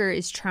worker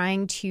is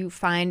trying to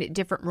find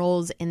different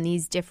roles in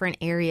these different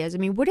areas, I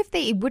mean, what if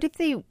they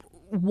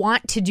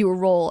want to do a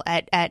role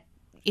at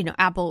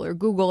Apple or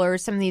Google or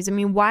some of these? I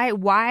mean,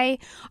 why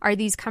are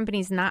these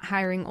companies not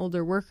hiring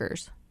older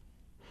workers?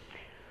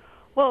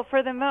 Well,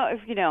 for the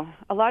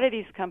a lot of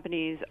these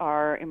companies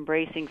are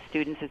embracing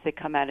students as they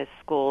come out of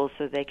school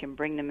so they can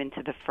bring them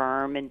into the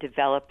firm and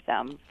develop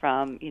them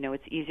from,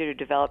 it's easier to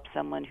develop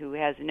someone who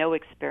has no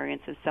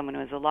experience than someone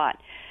who has a lot.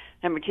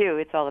 Number two,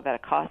 it's all about a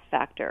cost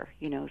factor.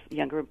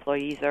 Younger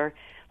employees are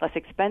less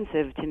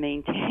expensive to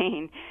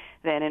maintain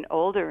than an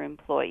older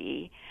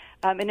employee.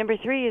 And number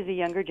three is the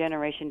younger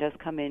generation does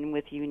come in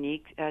with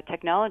unique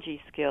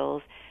technology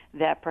skills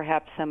that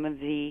perhaps some of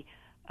the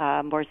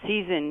more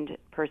seasoned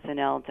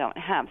personnel don't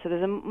have. So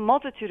there's a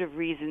multitude of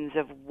reasons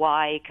of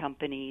why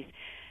companies,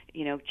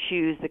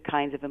 choose the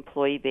kinds of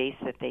employee base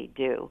that they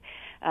do.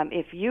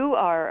 If you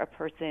are a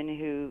person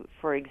who,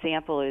 for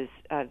example, is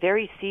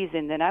very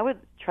seasoned, then I would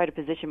try to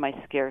position my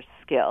scarce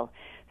skill.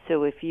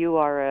 So if you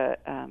are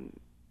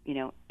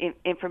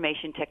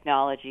information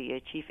technology,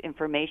 a chief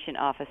information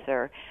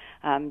officer,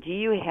 do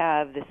you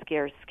have the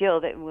scarce skill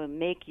that will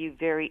make you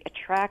very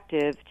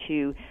attractive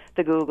to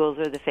the Googles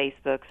or the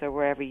Facebooks or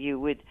wherever you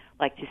would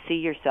like to see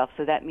yourself?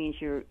 So that means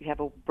you have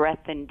a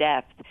breadth and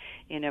depth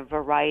in a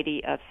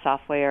variety of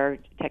software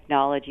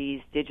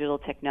technologies, digital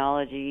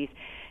technologies.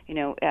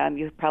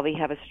 You probably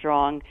have a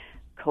strong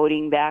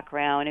coding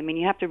background. I mean,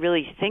 you have to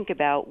really think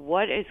about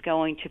what is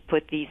going to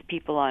put these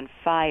people on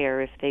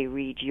fire if they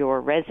read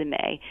your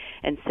resume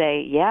and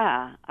say,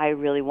 yeah, I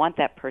really want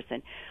that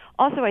person.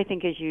 Also, I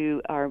think as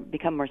you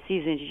become more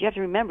seasoned, you have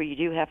to remember you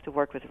do have to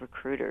work with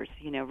recruiters.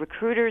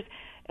 Recruiters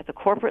at the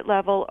corporate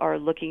level are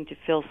looking to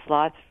fill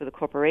slots for the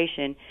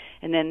corporation,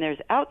 and then there's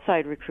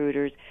outside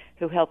recruiters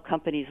who help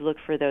companies look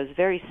for those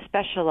very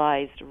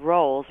specialized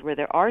roles where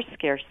there are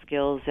scarce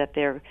skills that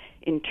their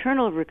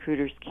internal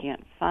recruiters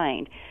can't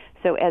find.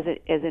 So as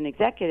an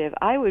executive,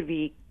 I would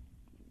be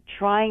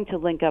trying to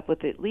link up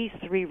with at least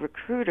 3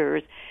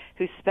 recruiters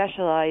who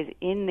specialize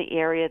in the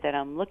area that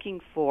I'm looking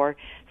for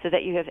so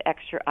that you have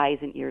extra eyes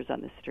and ears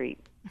on the street.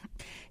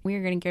 We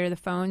are going to go to the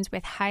phones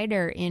with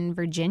Hyder in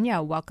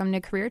Virginia. Welcome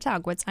to Career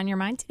Talk. What's on your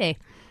mind today?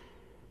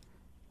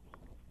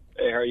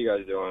 Hey, how are you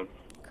guys doing?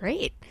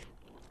 Great.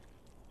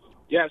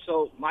 Yeah,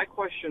 so my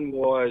question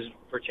was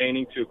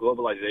pertaining to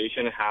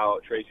globalization, how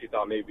Tracy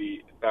thought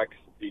maybe affects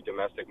the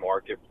domestic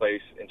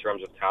marketplace in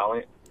terms of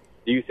talent.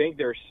 Do you think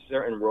there's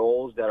certain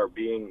roles that are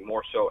being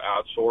more so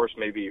outsourced,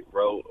 maybe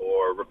rote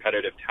or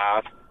repetitive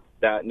tasks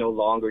that no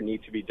longer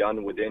need to be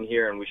done within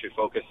here, and we should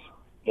focus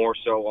more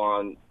so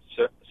on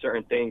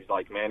certain things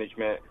like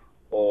management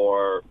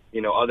or,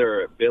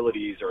 other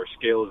abilities or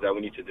skills that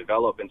we need to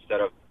develop instead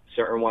of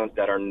certain ones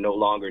that are no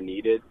longer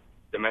needed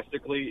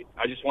domestically?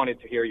 I just wanted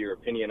to hear your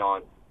opinion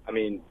on,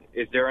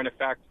 is there an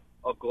effect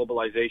of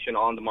globalization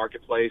on the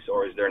marketplace,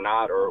 or is there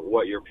not, or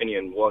what your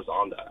opinion was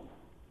on that?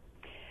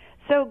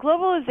 So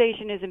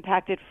globalization has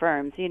impacted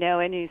firms,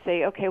 and you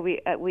say, okay, we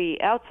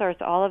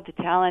outsource all of the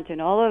talent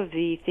and all of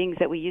the things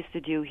that we used to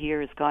do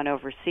here has gone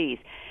overseas.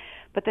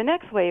 But the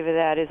next wave of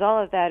that is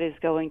all of that is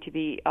going to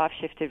be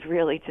off-shifted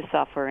really to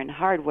software and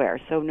hardware,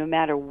 so no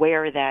matter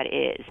where that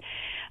is.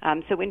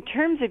 So in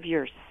terms of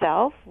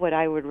yourself, what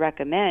I would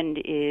recommend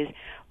is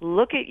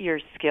look at your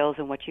skills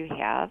and what you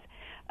have.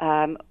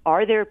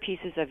 Are there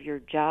pieces of your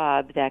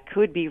job that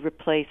could be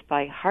replaced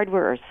by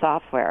hardware or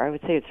software? I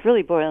would say it's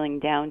really boiling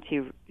down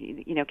to,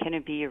 can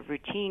it be a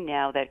routine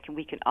now that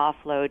we can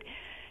offload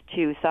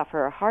to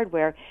software or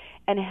hardware?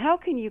 And how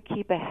can you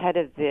keep ahead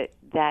of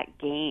that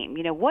game?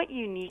 What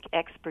unique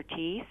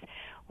expertise,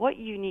 what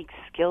unique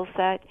skill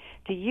set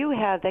do you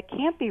have that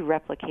can't be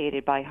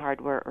replicated by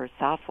hardware or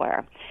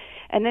software?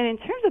 And then in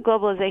terms of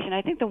globalization,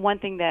 I think the one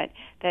thing that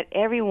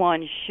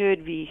everyone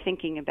should be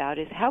thinking about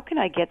is how can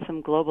I get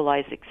some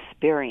globalized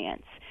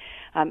experience?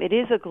 It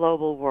is a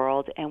global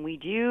world, and we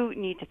do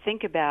need to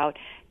think about,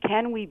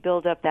 can we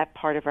build up that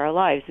part of our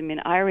lives?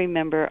 I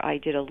remember I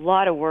did a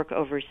lot of work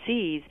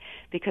overseas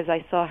because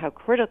I saw how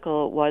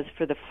critical it was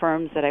for the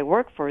firms that I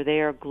work for. They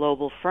are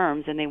global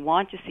firms, and they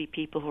want to see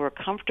people who are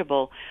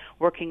comfortable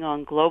working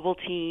on global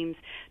teams,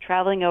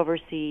 traveling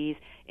overseas,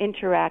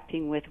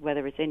 interacting with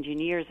whether it's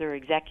engineers or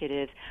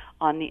executives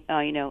on the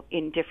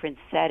in different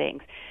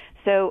settings.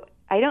 So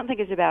I don't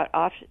think it's about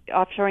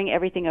offshoring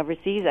everything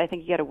overseas. I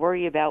think you got to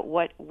worry about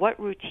what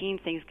routine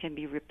things can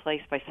be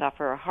replaced by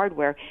software or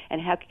hardware, and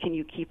how can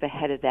you keep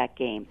ahead of that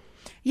game.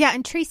 Yeah,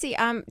 and Tracy,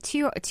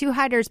 to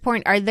Hyder's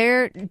point, are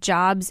there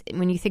jobs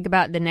when you think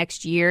about the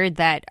next year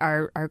that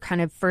are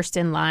kind of first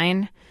in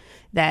line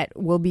that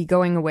will be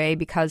going away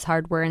because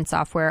hardware and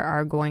software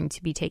are going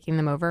to be taking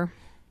them over?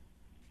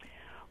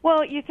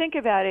 Well, you think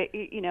about it,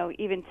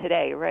 even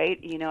today, right?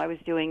 I was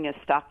doing a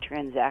stock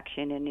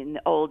transaction, and in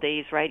the old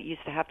days, right, you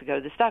used to have to go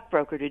to the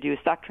stockbroker to do a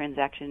stock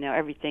transaction. Now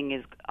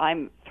everything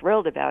I'm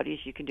thrilled about is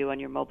you can do on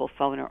your mobile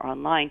phone or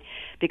online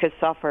because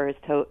software has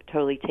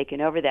totally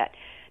taken over that.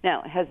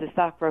 Now, has the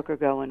stockbroker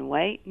gone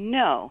away?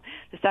 No.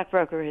 The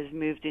stockbroker has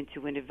moved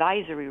into an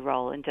advisory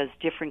role and does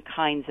different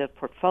kinds of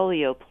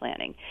portfolio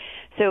planning.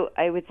 So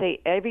I would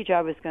say every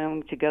job is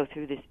going to go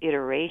through this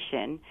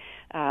iteration.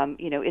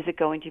 Is it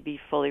going to be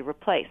fully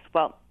replaced?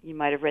 Well, you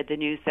might have read the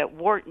news that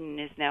Wharton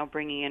is now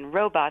bringing in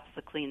robots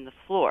to clean the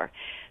floor.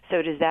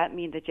 So does that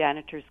mean the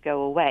janitors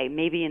go away?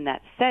 Maybe in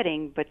that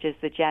setting, but does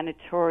the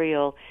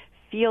janitorial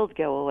field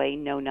go away?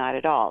 No, not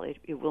at all.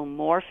 It will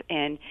morph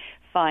and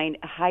find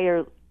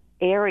higher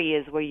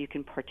areas where you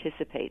can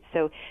participate.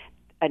 So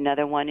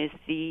Another one is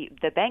the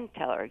bank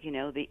teller.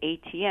 The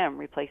ATM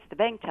replaced the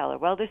bank teller.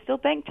 Well, they're still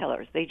bank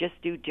tellers. They just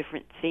do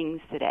different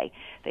things today.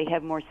 They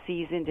have more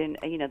seasoned and,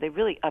 they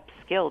really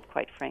upskilled,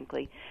 quite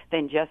frankly,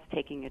 than just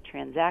taking a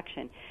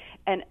transaction.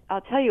 And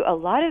I'll tell you, a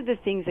lot of the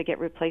things that get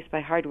replaced by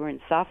hardware and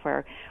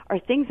software are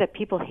things that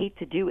people hate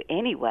to do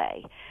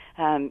anyway.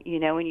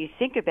 When you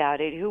think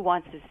about it, who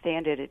wants to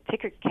stand at a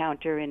ticket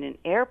counter in an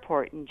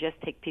airport and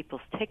just take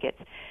people's tickets?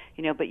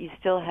 But you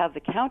still have the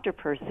counter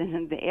person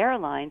in the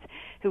airlines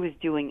who is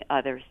doing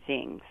other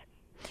things.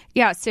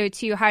 Yeah, so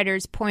to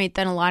Hyder's point,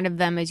 then a lot of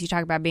them, as you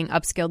talk about being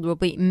upskilled, will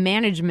be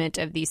management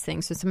of these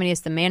things. So somebody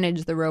has to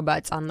manage the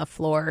robots on the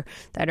floor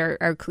that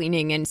are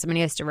cleaning, and somebody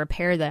has to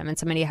repair them, and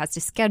somebody has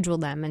to schedule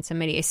them, and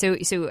somebody. So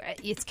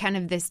it's kind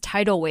of this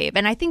tidal wave.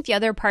 And I think the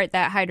other part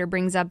that Hyder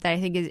brings up that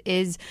I think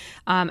is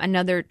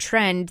another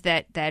trend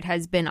that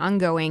has been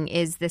ongoing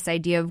is this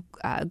idea of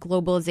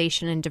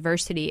globalization and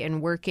diversity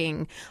and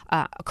working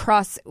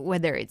across,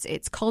 whether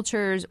it's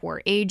cultures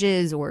or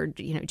ages or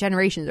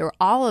generations or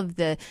all of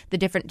the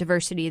different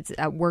diversities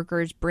that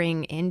workers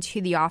bring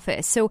into the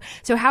office. So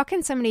how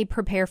can somebody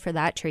prepare for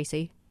that,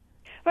 Tracy?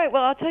 Right.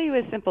 Well, I'll tell you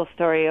a simple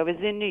story. I was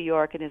in New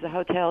York, and there's a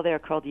hotel there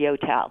called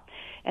Yotel.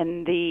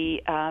 And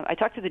I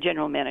talked to the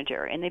general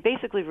manager, and they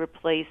basically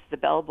replaced the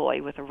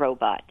bellboy with a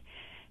robot.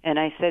 And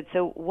I said,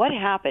 so what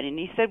happened? And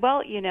he said,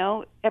 well,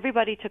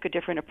 everybody took a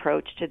different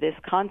approach to this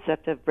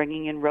concept of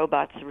bringing in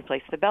robots to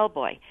replace the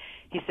bellboy.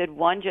 He said,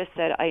 one just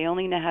said, I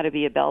only know how to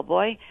be a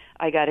bellboy.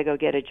 I got to go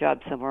get a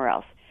job somewhere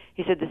else.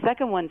 He said, the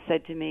second one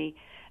said to me,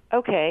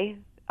 okay,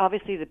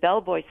 obviously the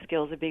bellboy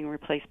skills are being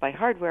replaced by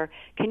hardware.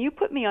 Can you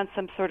put me on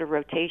some sort of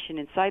rotation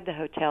inside the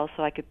hotel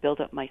so I could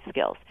build up my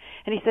skills?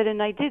 And he said,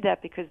 and I did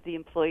that because the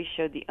employees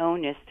showed the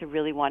onus to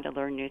really want to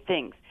learn new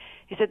things.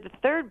 He said the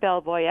third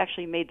bellboy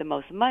actually made the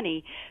most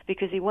money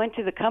because he went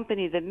to the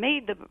company that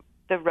made the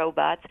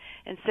robots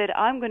and said,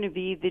 I'm going to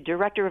be the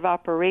director of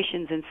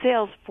operations and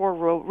sales for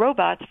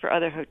robots for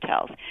other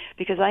hotels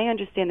because I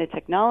understand the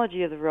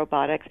technology of the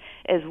robotics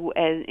as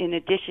in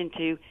addition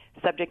to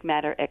subject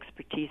matter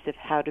expertise of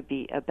how to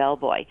be a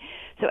bellboy.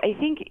 So I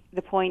think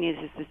the point is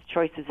this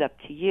choice is up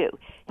to you.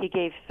 He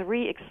gave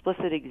 3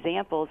 explicit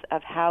examples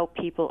of how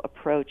people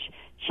approach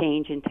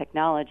change in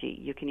technology.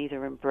 You can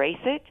either embrace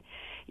it,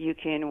 you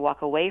can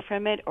walk away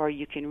from it, or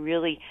you can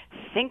really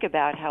think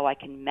about how I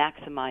can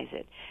maximize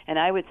it. And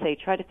I would say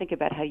try to think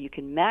about how you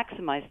can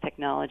maximize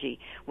technology,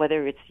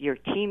 whether it's your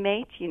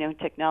teammate,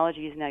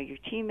 technology is now your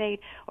teammate,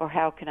 or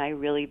how can I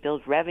really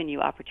build revenue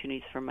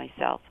opportunities for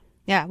myself.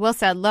 Yeah, well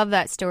said. Love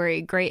that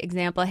story. Great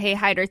example. Hey,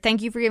 Hyder,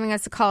 thank you for giving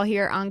us a call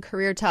here on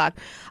Career Talk.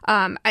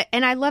 And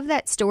I love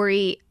that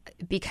story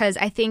because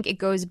I think it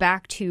goes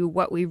back to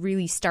what we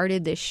really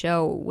started this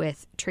show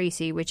with,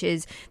 Tracy, which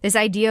is this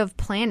idea of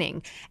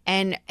planning.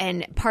 And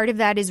part of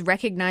that is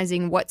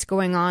recognizing what's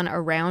going on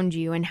around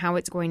you and how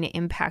it's going to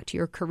impact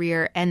your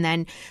career, and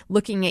then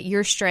looking at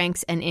your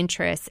strengths and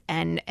interests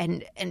and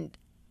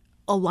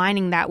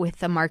aligning that with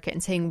the market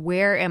and saying,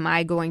 where am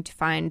I going to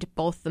find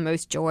both the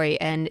most joy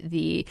and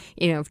the,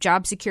 if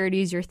job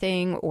security is your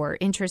thing or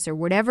interest or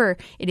whatever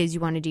it is you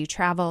want to do,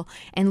 travel,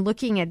 and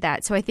looking at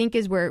that. So I think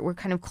as we're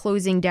kind of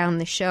closing down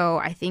the show,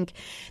 I think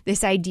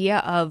this idea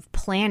of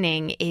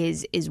planning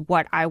is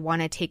what I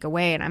want to take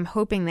away. And I'm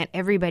hoping that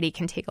everybody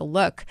can take a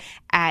look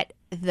at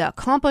the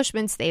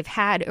accomplishments they've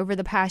had over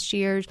the past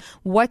years,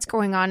 what's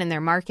going on in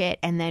their market,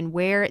 and then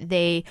where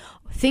they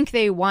think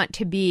they want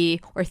to be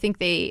or think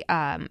they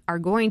are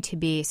going to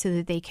be, so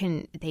that they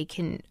can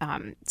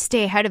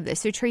stay ahead of this.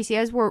 So Tracy,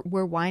 as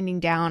we're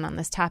winding down on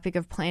this topic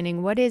of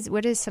planning, what is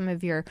some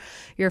of your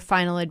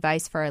final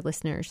advice for our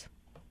listeners?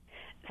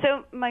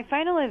 So my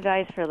final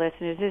advice for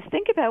listeners is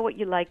think about what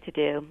you like to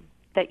do,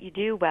 that you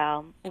do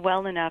well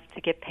enough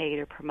to get paid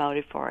or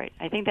promoted for it.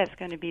 I think that's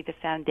going to be the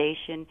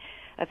foundation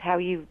of how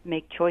you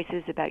make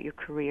choices about your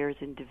careers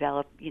and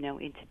develop,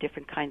 into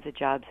different kinds of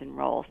jobs and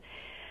roles.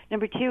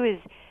 Number 2 is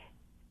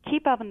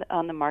keep up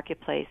on the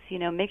marketplace.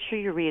 Make sure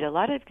you read. A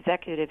lot of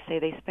executives say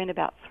they spend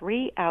about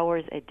 3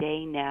 hours a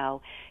day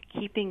now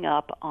keeping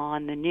up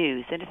on the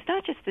news. And it's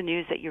not just the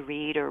news that you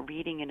read or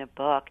reading in a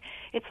book.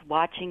 It's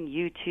watching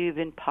YouTube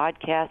and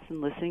podcasts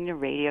and listening to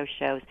radio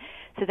shows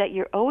so that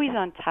you're always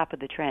on top of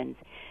the trends.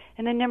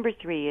 And then number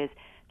 3 is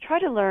try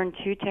to learn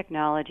 2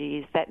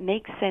 technologies that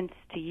make sense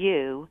to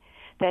you,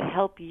 that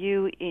help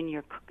you in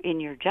your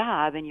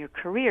job and your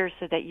career,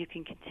 so that you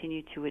can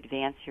continue to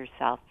advance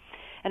yourself.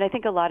 And I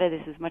think a lot of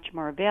this is much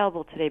more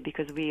available today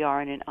because we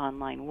are in an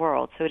online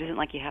world. So it isn't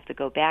like you have to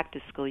go back to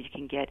school. You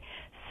can get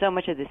so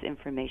much of this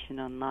information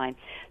online.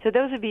 So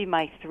those would be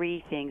my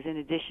 3 things in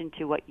addition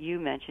to what you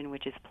mentioned,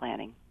 which is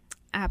planning.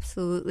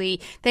 Absolutely.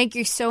 Thank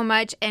you so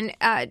much. And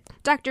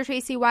Dr.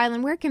 Tracy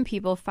Weiland, where can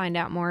people find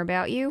out more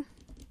about you?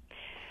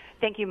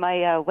 Thank you.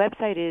 My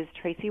website is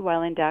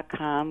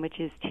traceywyland.com, which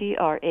is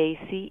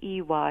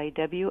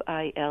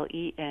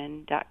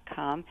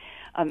TRACEYWILEN.com.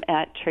 I'm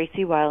at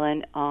Tracy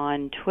Weiland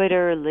on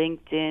Twitter,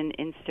 LinkedIn,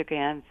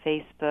 Instagram,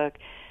 Facebook,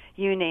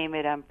 you name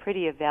it. I'm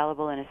pretty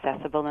available and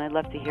accessible, and I'd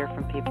love to hear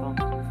from people.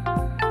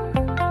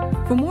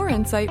 For more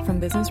insight from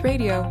Business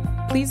Radio,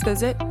 please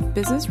visit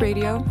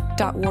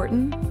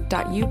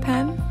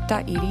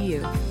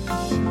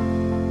businessradio.wharton.upenn.edu.